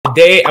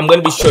Today, I'm going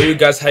to be showing you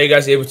guys how you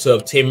guys are able to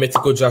obtain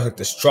mythical drops like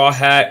the straw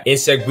hat,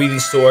 insect breathing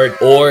sword,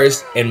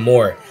 ores, and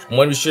more. I'm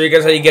going to show you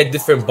guys how you get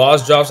different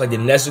boss drops like the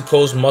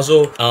Nezuko's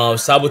muzzle,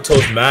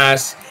 Saboto's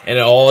mask, and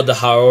all the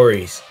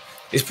Haoris.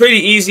 It's pretty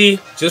easy.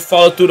 Just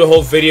follow through the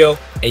whole video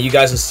and you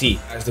guys will see.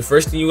 The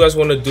first thing you guys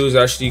want to do is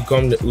actually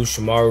come to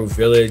Ushimaru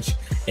village,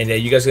 and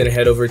then you guys are going to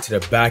head over to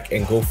the back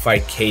and go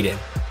fight Kaden.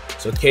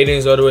 So Kaden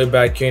is all the way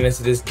back here next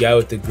to this guy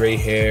with the gray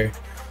hair.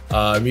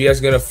 You guys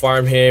are going to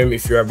farm him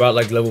if you're about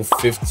like level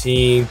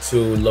 15 to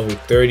level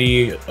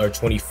 30 or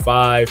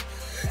 25.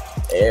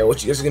 And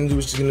what you guys are going to do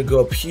is just going to go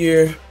up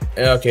here.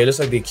 And okay, it looks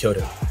like they killed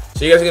him.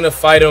 So you guys are going to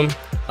fight him.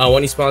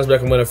 When he spawns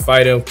back, I'm going to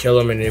fight him, kill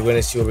him, and then we're going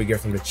to see what we get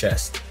from the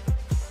chest.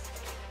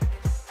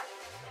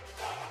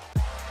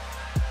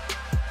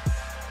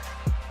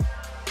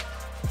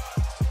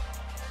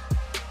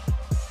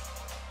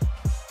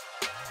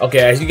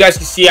 Okay, as you guys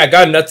can see, I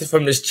got nothing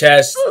from this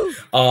chest.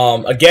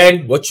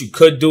 Again, what you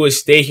could do is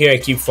stay here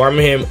and keep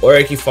farming him, or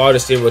you can follow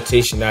the same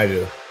rotation I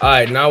do.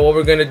 Alright, now what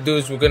we're gonna do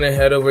is we're gonna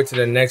head over to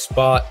the next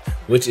spot,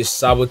 which is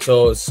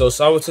Saboto. So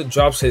Saboto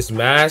drops his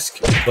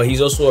mask, but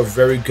he's also a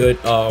very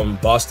good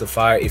boss to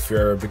fight if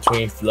you're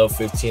between level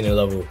 15 and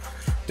level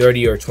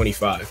 30 or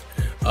 25.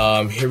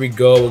 Here we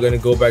go. We're gonna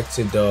go back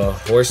to the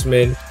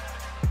horseman.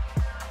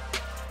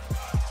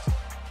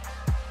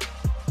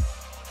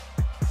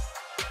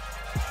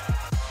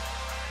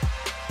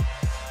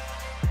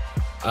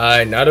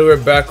 Alright, now that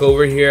we're back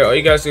over here, all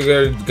you guys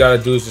are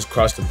gotta do is just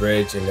cross the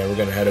bridge, and then we're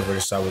gonna head over to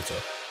Saboto.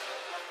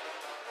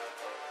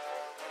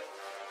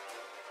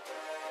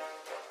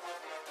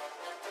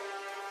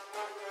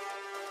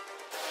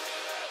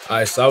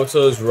 Alright,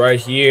 Saboto is right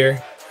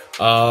here.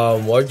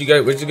 We're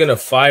just gonna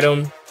fight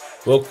him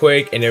real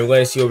quick, and then we're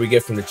gonna see what we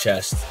get from the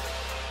chest.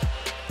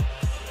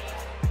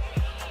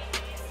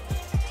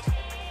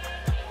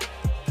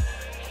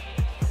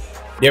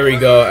 There we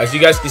go. As you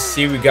guys can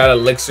see, we got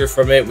elixir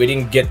from it. We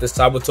didn't get the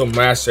Saboto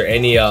mask or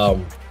any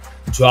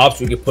drops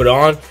we could put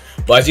on,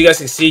 but as you guys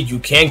can see, you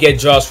can get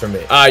drops from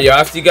it. Yo,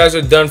 after you guys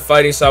are done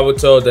fighting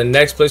Saboto, the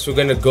next place we're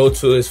gonna go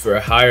to is for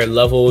higher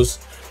levels.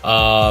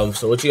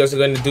 So what you guys are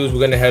gonna do is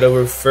we're gonna head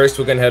over first.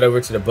 We're gonna head over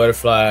to the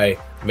butterfly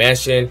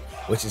mansion,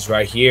 which is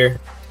right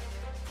here.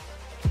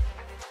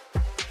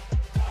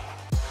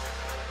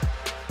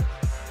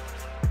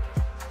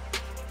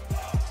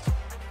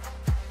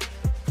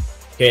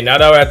 Okay, now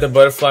that we're at the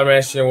butterfly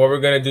mansion, what we're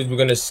gonna do is we're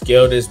gonna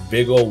scale this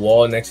big old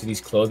wall next to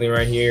these clothing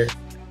right here.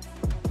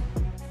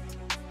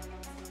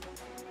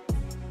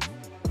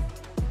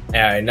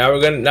 Alright, now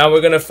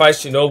we're gonna fight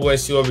Shinobu and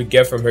see what we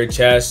get from her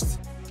chest.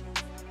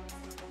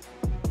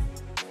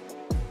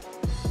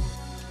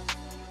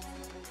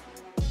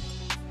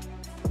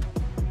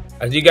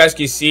 As you guys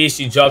can see,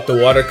 she dropped the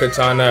water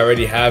katana. I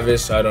already have it,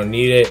 so I don't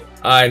need it.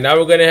 Alright, now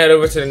we're gonna head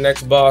over to the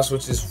next boss,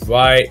 which is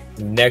right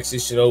next to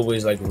Shinobu,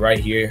 is like right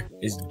here.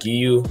 Is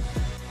Giyu.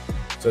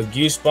 So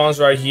Giyu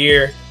spawns right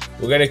here.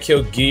 We're gonna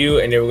kill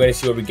Giyu, and then we're gonna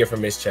see what we get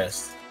from his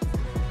chest.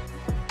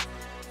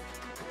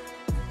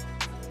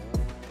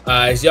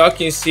 As y'all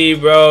can see,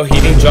 bro, he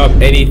didn't drop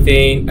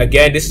anything.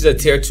 Again, this is a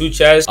tier 2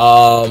 chest.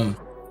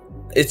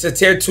 It's a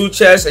tier 2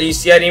 chest, and you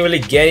see I didn't really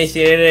get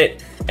anything in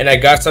it, and I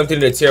got something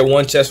in the tier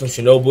 1 chest from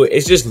Shinobu.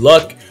 It's just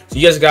luck, so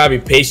you guys gotta be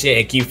patient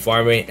and keep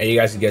farming, and you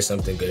guys can get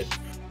something good.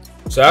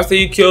 So after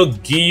you kill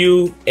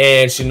Giyu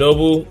and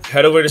Shinobu,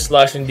 head over to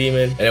Slashing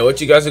Demon, and then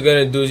what you guys are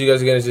gonna do is you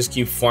guys are gonna just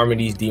keep farming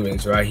these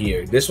demons right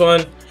here. This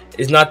one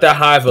is not that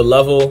high of a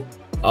level.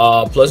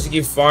 Plus you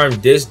can farm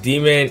this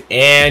demon,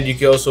 and you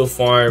can also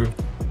farm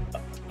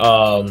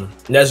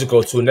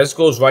Nezuko too.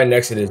 Nezuko is right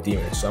next to this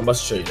demon, so I'm about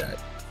to show you that.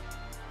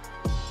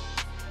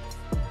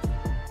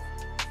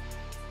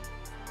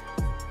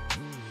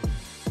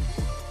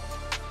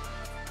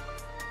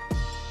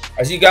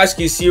 As you guys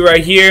can see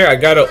right here, I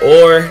got an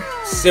ore.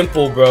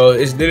 Simple, bro.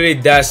 It's literally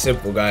that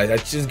simple, guys. I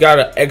just got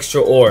an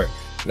extra ore,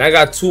 and I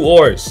got 2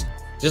 ores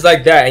just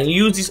like that. And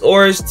you use these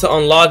ores to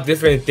unlock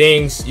different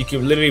things. You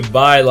can literally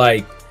buy,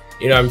 like,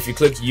 you know, if you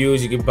click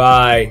use, you can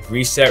buy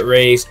reset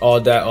race, all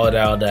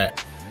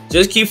that.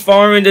 Just keep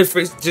farming,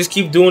 just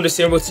keep doing the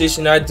same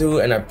rotation I do,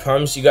 and I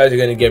promise you guys are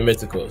gonna get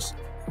mythicals.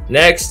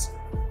 Next,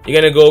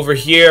 you're gonna go over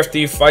here after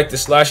you fight the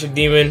Slasher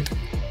Demon.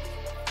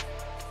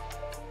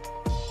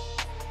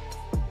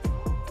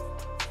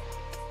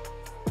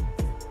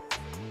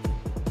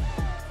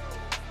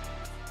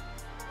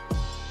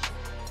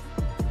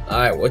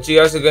 Alright, what you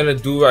guys are gonna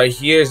do right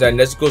here is that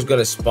Nezuko is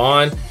gonna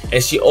spawn,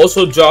 and she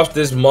also drops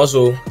this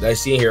muzzle that I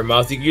see in her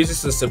mouth. You can use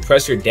this to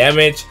suppress your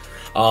damage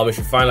if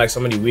you find like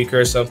somebody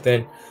weaker or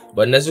something.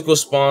 But Nezuko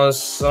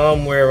spawns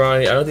somewhere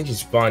around here. I don't think she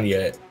spawned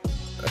yet.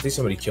 I think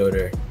somebody killed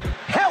her.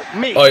 Help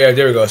me! Oh yeah,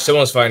 there we go.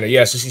 Someone's finding her.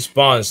 Yeah, so she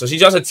spawns. So she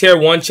drops a tier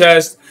 1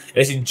 chest,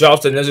 and she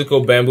drops the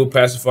Nezuko bamboo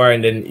pacifier,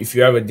 and then if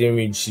you have a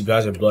demon, she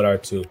has her blood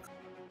art too.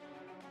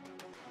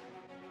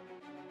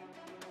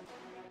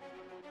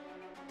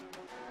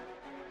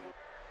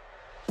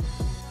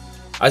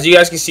 As you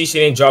guys can see, she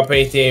didn't drop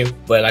anything,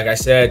 but like I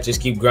said,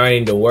 just keep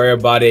grinding, don't worry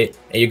about it,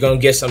 and you're gonna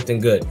get something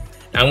good.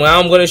 And now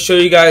I'm gonna show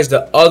you guys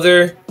the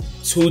other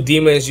 2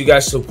 demons you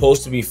guys are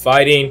supposed to be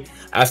fighting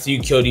after you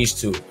kill these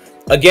 2.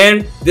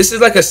 Again, this is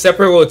like a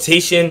separate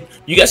rotation.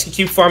 You guys can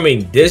keep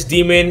farming this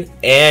demon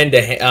and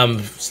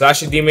the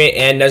slasher demon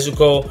and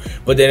Nezuko,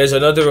 but then there's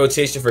another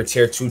rotation for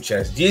tier 2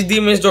 chests. These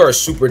demons though are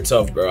super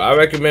tough, bro. I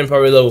recommend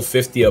probably level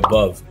 50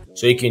 above,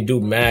 so you can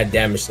do mad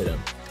damage to them.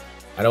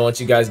 I don't want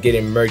you guys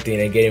getting murked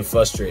and getting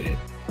frustrated.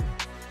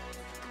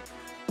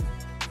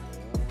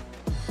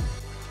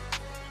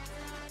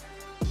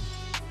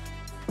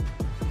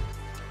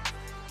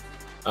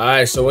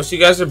 Alright, so once you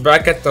guys are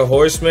back at the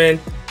horseman,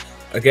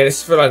 again, this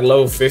is for like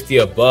level 50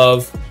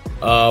 above.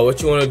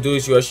 What you want to do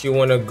is you actually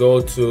want to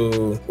go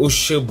to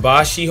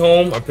Ushibashi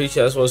home. I'm pretty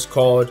sure that's what it's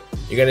called.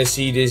 You're going to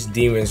see these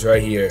demons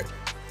right here.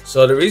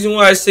 So the reason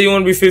why I say you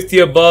want to be 50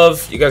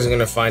 above, you guys are going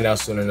to find out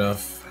soon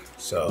enough.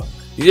 So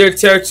these are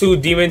tier 2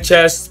 demon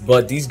chests,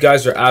 but these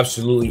guys are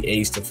absolutely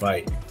ace to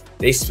fight.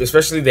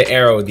 Especially the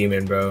arrow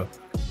demon, bro.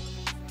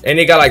 And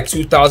they got like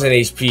 2,000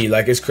 HP.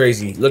 Like, it's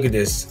crazy. Look at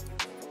this.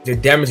 The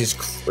damage is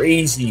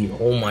crazy.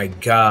 Oh my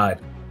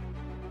god.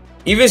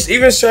 Even as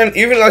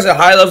a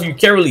high level, you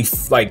can't really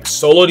like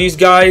solo these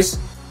guys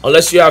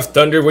unless you have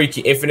thunder where you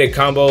can infinite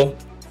combo.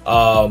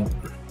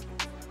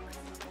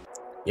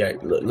 Yeah,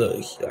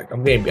 look, like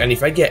I'm getting, and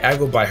if I get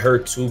aggroed by her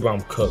too, bro,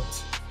 I'm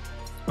cooked.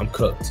 I'm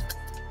cooked.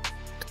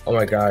 Oh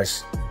my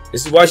gosh,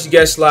 this is why you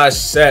get slash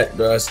set,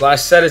 bro.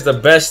 Slash set is the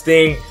best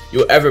thing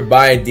you'll ever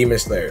buy in Demon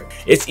Slayer.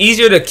 It's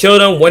easier to kill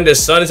them when the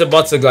sun is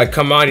about to like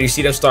come out and you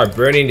see them start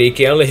burning. They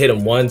can only hit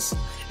them once,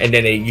 and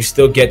then you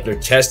still get their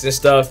chest and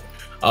stuff.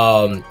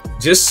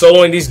 Just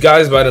soloing these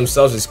guys by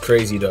themselves is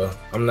crazy though.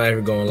 I'm not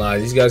even gonna lie,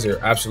 these guys are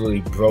absolutely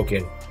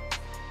broken.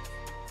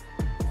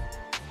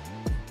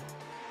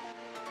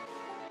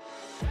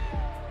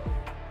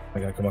 Oh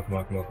my god, come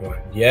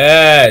on.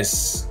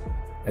 Yes,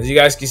 as you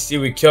guys can see,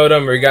 we killed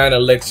him. We got an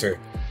elixir.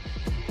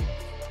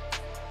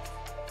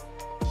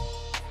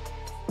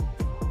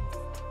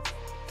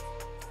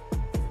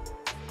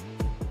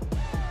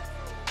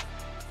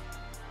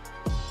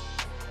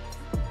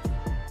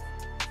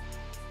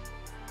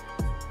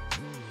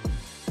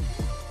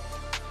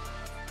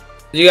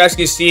 You guys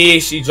can see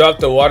she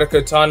dropped the water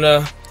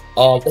katana.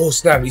 Oh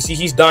snap, you see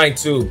he's dying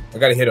too. I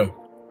gotta hit him.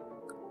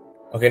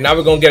 Okay, now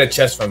we're gonna get a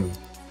chest from him.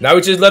 Now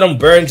we just let him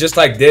burn just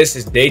like this.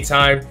 It's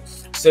daytime.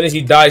 As soon as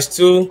he dies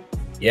too.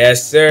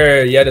 Yes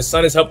sir, yeah, the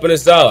sun is helping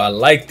us out. I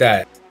like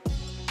that.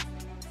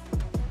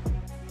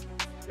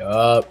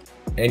 Yup,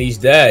 and he's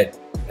dead.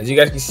 As you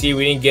guys can see,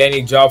 we didn't get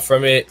any drop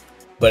from it,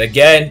 but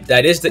again,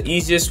 that is the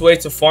easiest way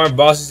to farm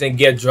bosses and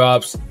get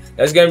drops.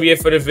 That's gonna be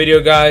it for the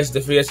video, guys.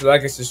 Don't forget to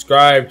like and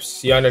subscribe.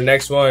 See you on the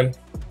next one.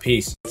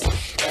 Peace.